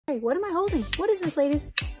Hey, what am I holding? What is this, ladies?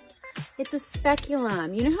 It's a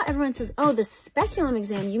speculum. You know how everyone says, oh, the speculum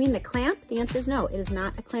exam, you mean the clamp? The answer is no, it is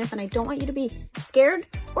not a clamp, and I don't want you to be scared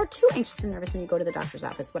or too anxious and nervous when you go to the doctor's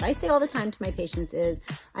office. What I say all the time to my patients is,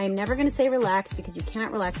 I am never gonna say relax, because you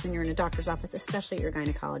cannot relax when you're in a doctor's office, especially your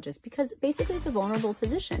gynecologist, because basically it's a vulnerable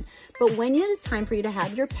position. But when it is time for you to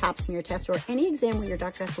have your pap smear test or any exam where your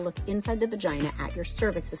doctor has to look inside the vagina at your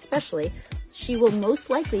cervix especially, she will most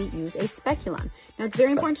likely use a speculum. Now it's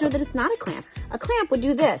very important to know that it's not a clamp. A clamp would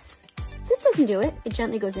do this. This doesn't do it. It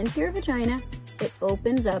gently goes into your vagina. It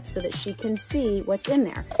opens up so that she can see what's in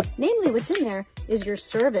there. Namely, what's in there is your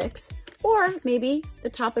cervix, or maybe the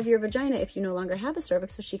top of your vagina if you no longer have a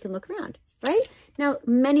cervix, so she can look around, right? Now,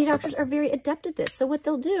 many doctors are very adept at this. So what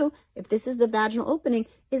they'll do, if this is the vaginal opening,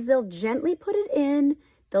 is they'll gently put it in.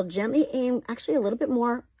 They'll gently aim actually a little bit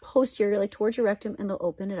more posterior, like towards your rectum, and they'll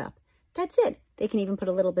open it up. That's it. They can even put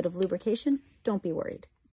a little bit of lubrication. Don't be worried.